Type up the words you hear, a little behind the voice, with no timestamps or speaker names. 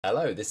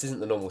Hello, this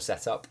isn't the normal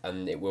setup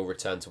and it will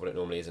return to what it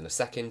normally is in a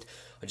second.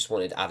 I just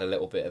wanted to add a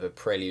little bit of a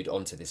prelude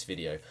onto this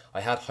video.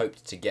 I had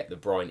hoped to get the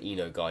Brian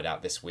Eno guide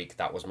out this week.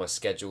 That was my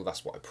schedule,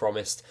 that's what I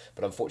promised,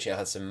 but unfortunately I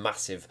had some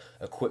massive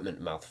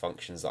equipment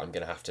malfunctions that I'm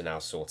going to have to now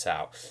sort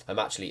out. I'm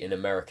actually in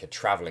America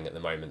travelling at the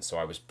moment, so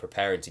I was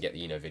preparing to get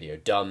the Eno video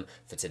done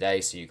for today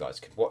so you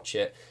guys could watch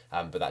it,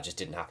 but that just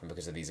didn't happen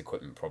because of these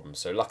equipment problems.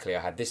 So luckily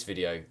I had this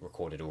video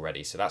recorded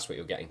already, so that's what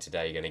you're getting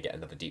today. You're going to get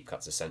another Deep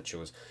Cuts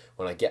Essentials.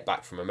 When I get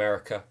back from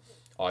America,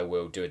 I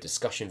will do a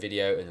discussion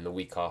video, and then the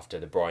week after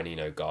the Brian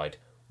Eno guide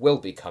will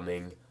be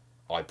coming.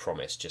 I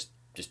promise, just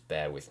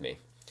bear with me.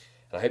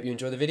 And I hope you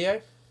enjoy the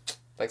video.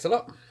 Thanks a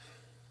lot.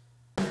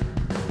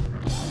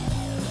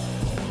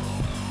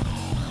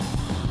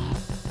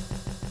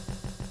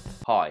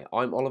 Hi,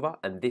 I'm Oliver,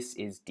 and this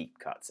is Deep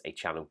Cuts, a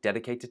channel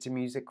dedicated to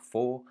music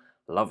for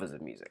lovers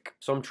of music.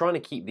 So I'm trying to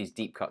keep these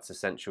Deep Cuts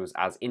Essentials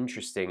as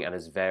interesting and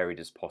as varied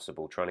as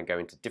possible, trying to go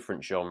into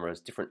different genres,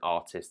 different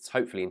artists,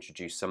 hopefully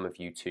introduce some of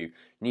you to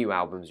new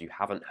albums you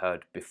haven't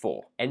heard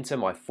before. Enter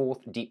my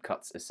fourth Deep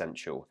Cuts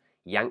Essential,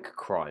 Yank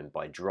Crime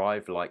by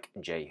Drive Like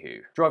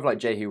Jehu. Drive Like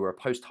Jehu were a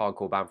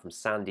post-hardcore band from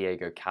San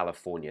Diego,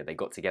 California. They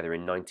got together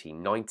in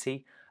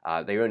 1990.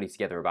 They were only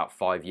together about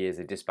 5 years.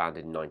 They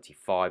disbanded in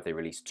 95. They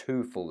released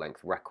 2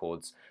 full-length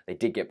records. They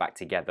did get back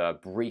together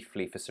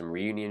briefly for some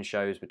reunion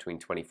shows between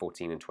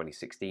 2014 and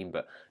 2016,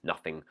 but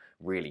nothing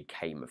really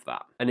came of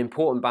that. An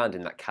important band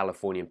in that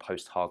Californian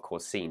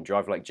post-hardcore scene,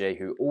 Drive Like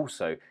Jehu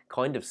also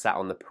kind of sat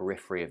on the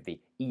periphery of the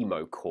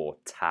emo-core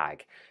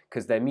tag,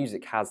 because their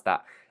music has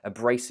that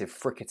abrasive,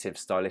 fricative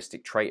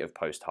stylistic trait of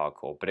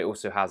post-hardcore, but it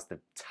also has the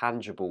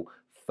tangible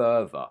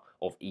fervour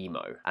of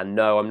emo. And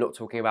no, I'm not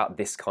talking about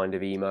this kind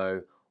of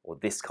emo, or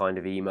this kind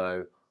of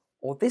emo,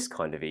 or this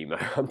kind of emo.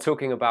 I'm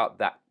talking about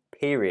that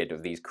period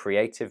of these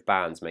creative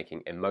bands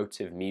making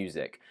emotive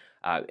music.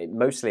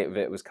 Mostly of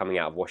it was coming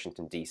out of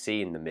Washington, DC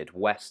in the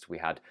Midwest. We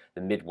had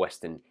the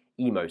Midwestern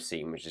emo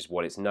scene, which is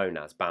what it's known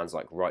as. Bands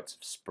like Rites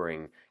of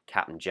Spring,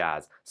 Captain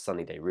Jazz,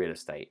 Sunny Day Real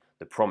Estate,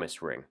 The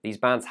Promise Ring. These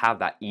bands have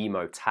that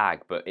emo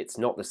tag, but it's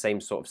not the same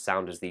sort of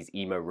sound as these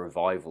emo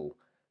revival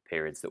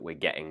periods that we're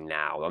getting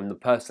now.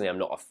 Personally, I'm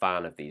not a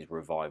fan of these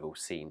revival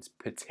scenes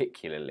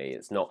particularly.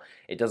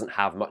 It doesn't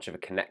have much of a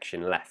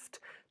connection left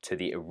to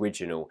the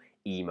original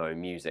emo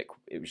music,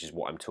 which is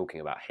what I'm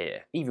talking about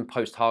here. Even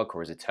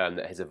post-hardcore is a term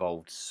that has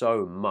evolved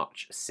so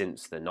much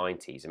since the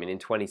 90s. I mean, in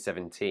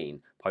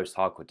 2017,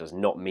 post-hardcore does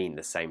not mean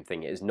the same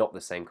thing. It is not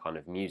the same kind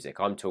of music.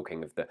 I'm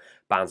talking of the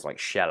bands like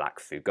Shellac,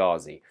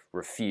 Fugazi,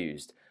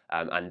 Refused,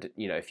 and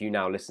you know, if you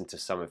now listen to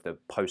some of the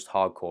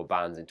post-hardcore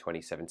bands in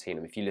 2017,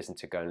 and if you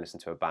go and listen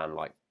to a band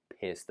like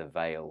Pierce the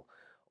Veil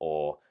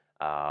or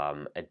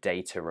A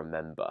Day to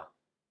Remember,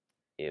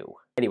 ew.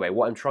 Anyway,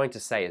 what I'm trying to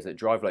say is that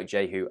Drive Like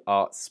Jehu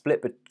are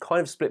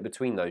kind of split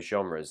between those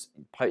genres.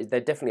 They're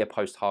definitely a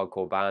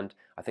post-hardcore band.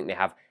 I think they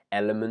have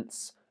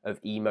elements of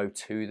emo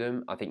to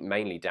them. I think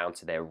mainly down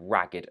to their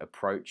ragged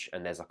approach,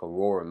 and there's like a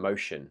raw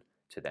emotion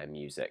to their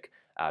music.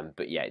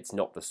 But yeah, it's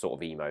not the sort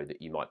of emo that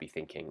you might be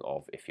thinking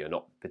of if you're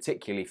not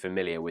particularly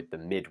familiar with the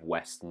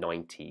Midwest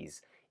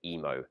 90s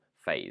emo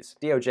phase.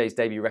 DLJ's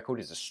debut record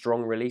is a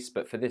strong release,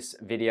 but for this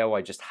video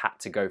I just had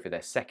to go for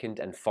their second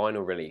and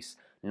final release,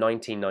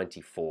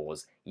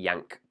 1994's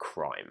Yank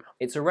Crime.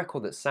 It's a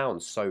record that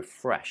sounds so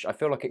fresh. I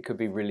feel like it could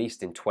be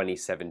released in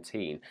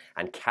 2017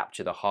 and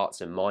capture the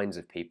hearts and minds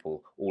of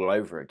people all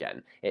over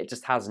again. It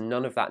just has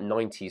none of that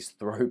 90s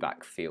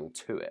throwback feel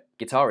to it.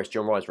 Guitarist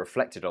John Rise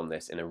reflected on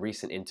this in a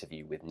recent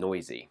interview with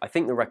Noisy. I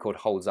think the record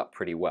holds up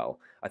pretty well.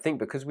 I think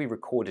because we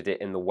recorded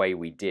it in the way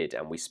we did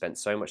and we spent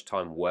so much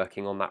time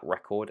working on that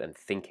record and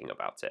thinking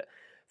about it,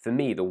 for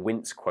me, the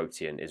wince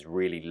quotient is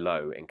really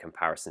low in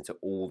comparison to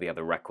all the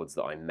other records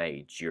that I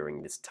made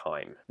during this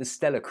time. The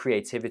stellar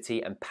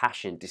creativity and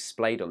passion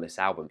displayed on this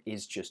album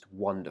is just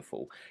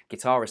wonderful.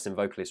 Guitarist and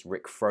vocalist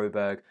Rick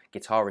Froberg,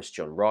 guitarist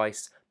John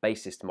Rice,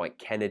 bassist Mike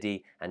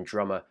Kennedy, and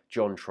drummer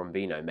John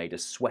Trombino made a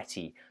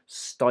sweaty,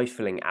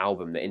 stifling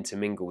album that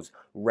intermingles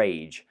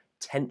rage,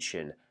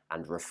 tension,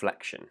 and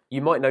reflection.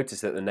 You might notice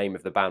that the name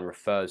of the band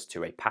refers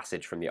to a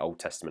passage from the Old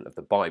Testament of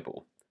the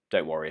Bible.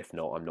 Don't worry if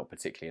not, I'm not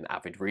particularly an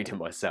avid reader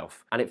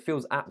myself. And it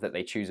feels apt that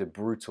they choose a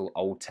brutal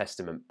Old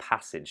Testament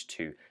passage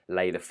to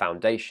lay the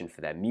foundation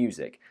for their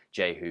music.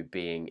 Jehu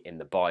being in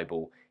the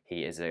Bible,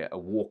 he is a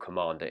war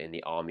commander in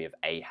the army of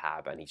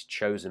Ahab, and he's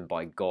chosen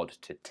by God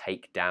to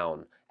take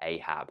down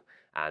Ahab.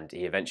 And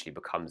he eventually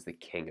becomes the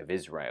king of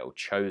Israel,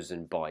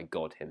 chosen by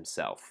God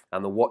himself.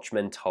 And the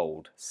watchmen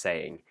told,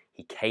 saying,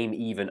 He came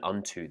even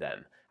unto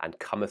them, and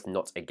cometh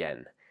not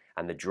again.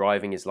 And the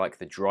driving is like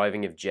the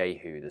driving of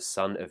Jehu, the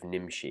son of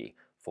Nimshi,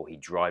 for he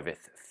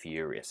driveth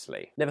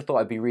furiously. Never thought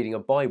I'd be reading a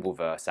Bible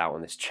verse out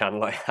on this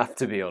channel, I have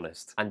to be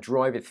honest. And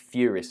driveth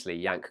furiously,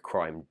 Yank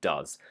Crime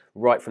does.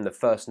 right from the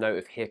first note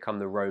of Here Come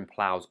the Roan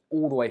Plows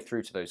all the way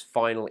through to those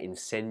final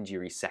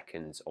incendiary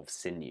seconds of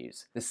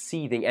Sinews. The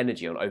seething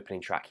energy on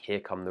opening track Here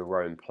Come the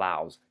Roan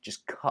Plows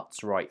just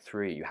cuts right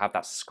through. You have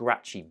that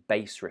scratchy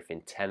bass riff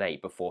in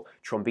 10/8 before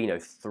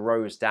Trombino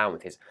throws down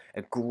with his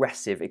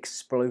aggressive,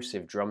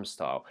 explosive drum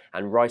style,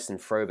 and Rice and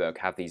Froberg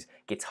have these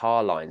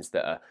guitar lines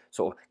that are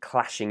sort of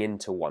clashing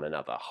into one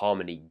another,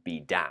 harmony be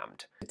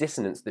damned. The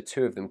dissonance the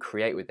two of them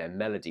create with their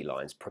melody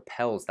lines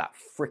propels that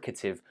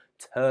fricative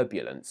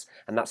turbulence,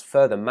 and that's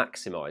further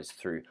maximised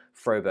through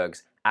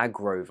Froberg's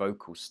aggro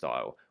vocal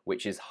style,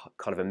 which is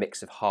kind of a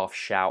mix of half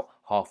shout,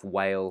 half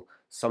wail,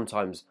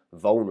 sometimes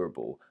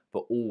vulnerable,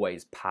 but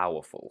always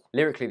powerful.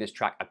 Lyrically, this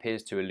track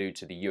appears to allude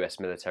to the US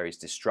military's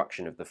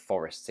destruction of the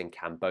forests in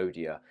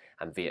Cambodia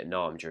and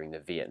Vietnam during the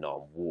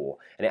Vietnam War,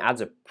 and it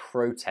adds a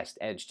protest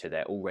edge to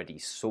their already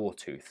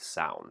sawtooth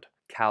sound.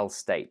 Cal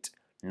State,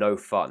 no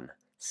fun,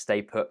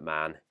 stay put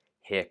man,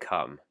 here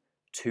come,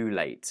 too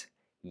late,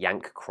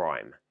 Yank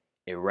Crime,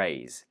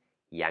 erase,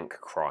 Yank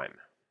Crime.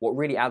 What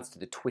really adds to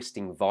the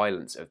twisting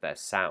violence of their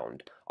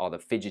sound are the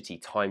fidgety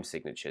time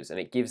signatures, and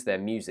it gives their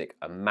music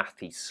a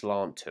mathy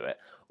slant to it,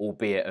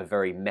 albeit a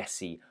very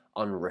messy,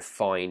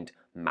 unrefined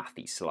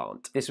mathy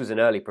slant. This was an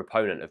early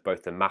proponent of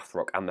both the math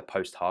rock and the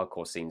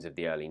post-hardcore scenes of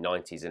the early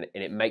 90s, and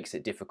it makes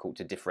it difficult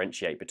to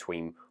differentiate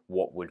between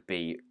what would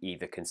be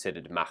either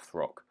considered math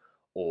rock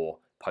or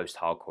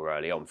post-hardcore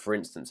early on. For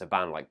instance, a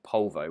band like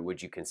Polvo,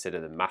 would you consider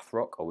them math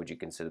rock or would you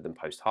consider them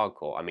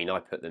post-hardcore? I mean, I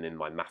put them in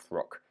my math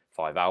rock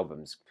 5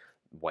 albums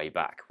way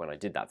back when I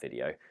did that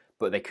video,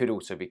 but they could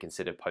also be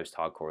considered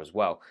post-hardcore as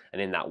well,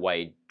 and in that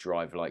way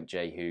Drive Like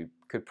Jehu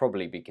could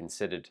probably be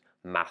considered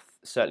math,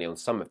 certainly on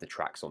some of the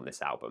tracks on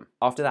this album.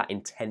 After that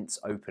intense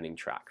opening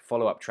track,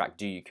 follow-up track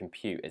Do You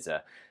Compute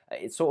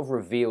it sort of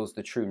reveals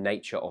the true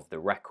nature of the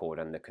record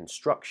and the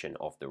construction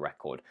of the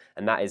record,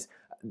 and that is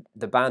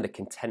the band are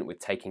content with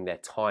taking their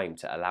time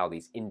to allow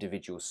these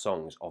individual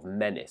songs of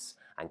menace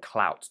and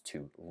clout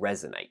to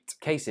resonate.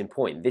 Case in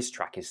point, this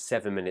track is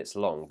 7 minutes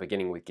long,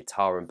 beginning with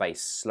guitar and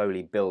bass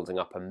slowly building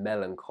up a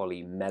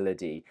melancholy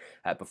melody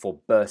before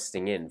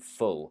bursting in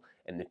full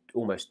in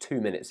almost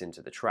 2 minutes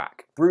into the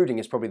track. Brooding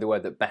is probably the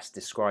word that best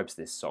describes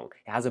this song.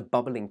 It has a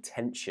bubbling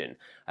tension,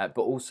 but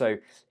also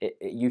it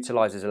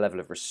utilises a level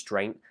of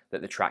restraint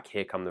that the track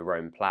Here Come the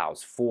Roan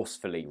Plows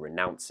forcefully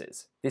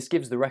renounces. This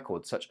gives the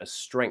record such a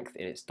strength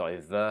in its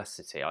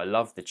diversity. I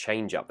love the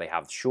change-up. They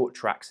have short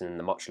tracks and then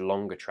the much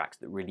longer tracks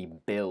that really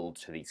build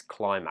to these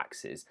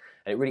climaxes,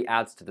 and it really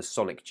adds to the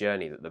sonic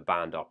journey that the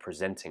band are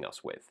presenting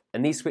us with.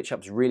 And these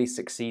switch-ups really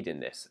succeed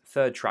in this.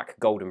 Third track,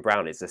 Golden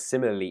Brown, is a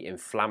similarly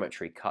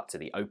inflammatory cut to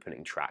the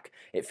opening track.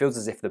 It feels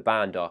as if the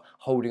band are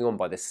holding on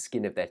by the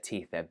skin of their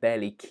teeth. They're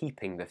barely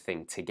keeping the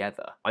thing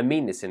together. I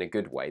mean this in a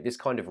good way. This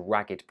kind of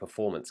ragged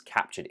performance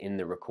captured in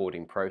the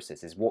recording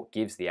process is what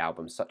gives the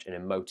album such an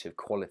emotive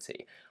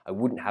quality. I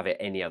wouldn't have it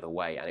any other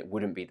way, and it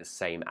wouldn't be the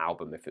same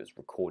album if it was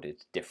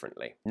recorded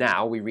differently.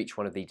 Now we reach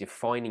one of the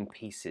defining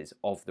pieces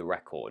of the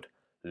record,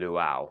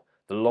 Luau,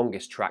 the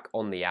longest track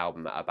on the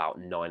album at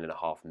about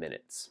 9.5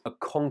 minutes. A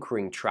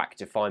conquering track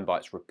defined by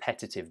its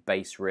repetitive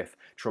bass riff,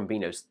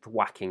 Trombino's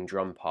thwacking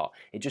drum part.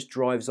 It just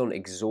drives on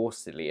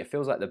exhaustedly. It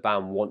feels like the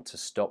band want to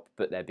stop,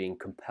 but they're being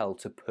compelled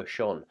to push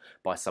on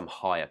by some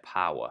higher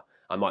power.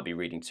 I might be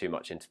reading too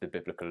much into the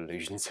biblical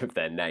allusions of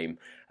their name,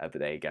 but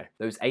there you go.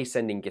 Those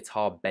ascending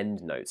guitar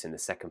bend notes in the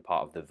second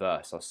part of the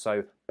verse are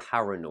so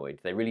paranoid.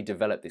 They really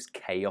develop this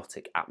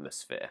chaotic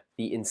atmosphere.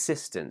 The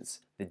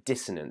insistence, the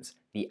dissonance,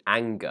 the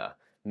anger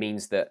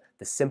means that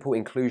the simple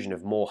inclusion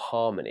of more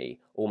harmony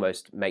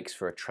almost makes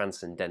for a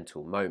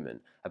transcendental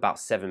moment. About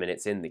 7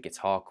 minutes in, the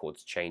guitar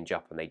chords change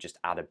up and they just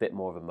add a bit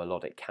more of a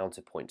melodic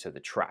counterpoint to the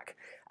track.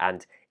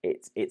 And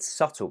it's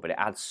subtle, but it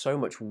adds so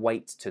much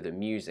weight to the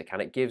music,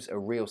 and it gives a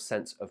real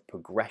sense of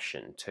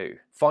progression too.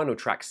 Final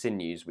track,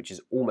 Sinews, which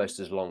is almost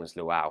as long as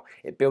Luau,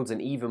 it builds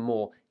an even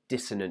more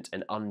dissonant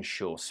and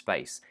unsure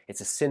space. It's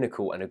a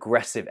cynical and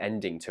aggressive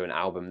ending to an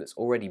album that's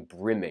already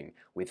brimming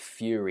with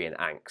fury and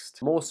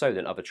angst. More so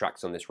than other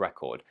tracks on this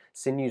record,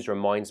 Sinews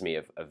reminds me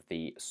of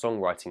the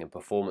songwriting and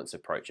performance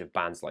approach of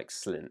bands like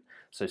Slint.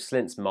 So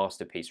Slint's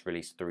masterpiece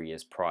released 3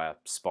 years prior,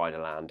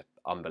 Spiderland,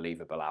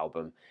 unbelievable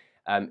album.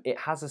 It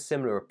has a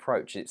similar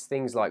approach. It's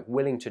things like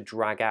willing to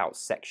drag out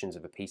sections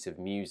of a piece of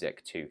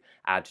music to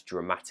add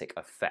dramatic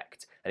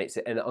effect. And it's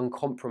an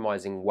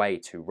uncompromising way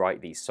to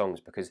write these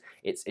songs because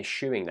it's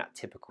eschewing that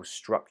typical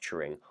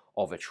structuring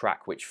of a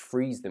track, which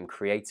frees them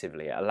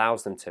creatively. It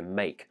allows them to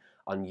make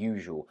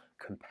unusual,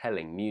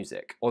 compelling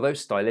music. Although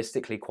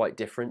stylistically quite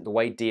different, the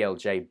way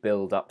DLJ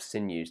build up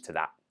Sinews to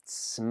that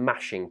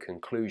smashing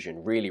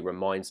conclusion really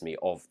reminds me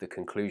of the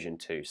conclusion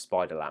to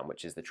Spiderland,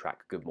 which is the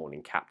track Good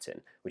Morning Captain,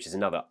 which is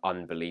another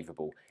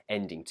unbelievable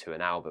ending to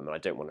an album. And I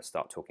don't want to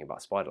start talking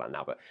about Spiderland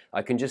now, but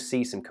I can just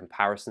see some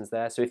comparisons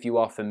there. So if you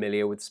are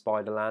familiar with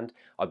Spiderland,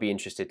 I'd be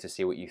interested to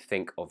see what you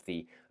think of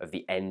the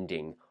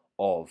ending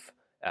of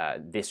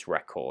this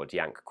record,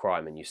 Yank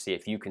Crime, and you see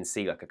if you can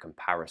see like a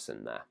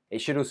comparison there. It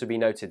should also be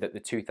noted that the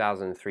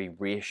 2003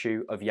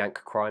 reissue of Yank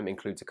Crime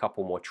includes a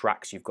couple more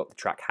tracks. You've got the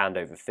track Hand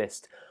Over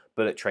Fist,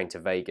 Bullet Train to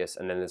Vegas,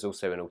 and then there's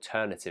also an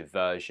alternative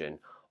version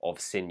of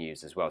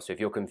Sinews as well. So if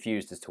you're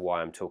confused as to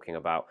why I'm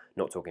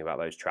not talking about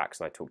those tracks,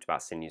 and I talked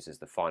about Sinews as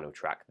the final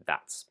track,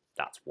 that's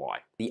why.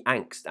 The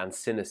angst and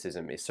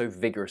cynicism is so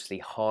vigorously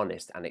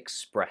harnessed and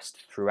expressed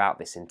throughout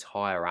this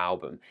entire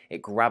album.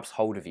 It grabs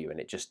hold of you and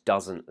it just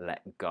doesn't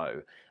let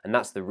go. And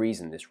that's the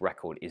reason this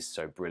record is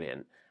so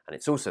brilliant. And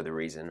it's also the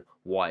reason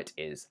why it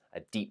is a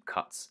Deep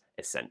Cuts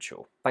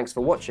essential. Thanks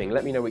for watching.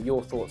 Let me know what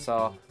your thoughts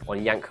are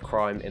on Yank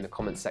Crime in the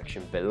comments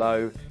section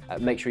below.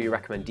 Make sure you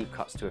recommend Deep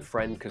Cuts to a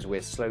friend, because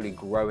we're slowly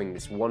growing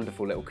this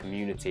wonderful little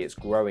community. It's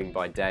growing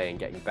by day and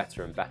getting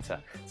better and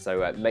better.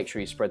 So make sure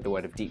you spread the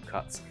word of Deep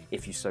Cuts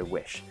if you so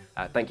wish.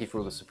 Thank you for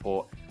all the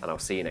support, and I'll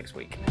see you next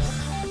week.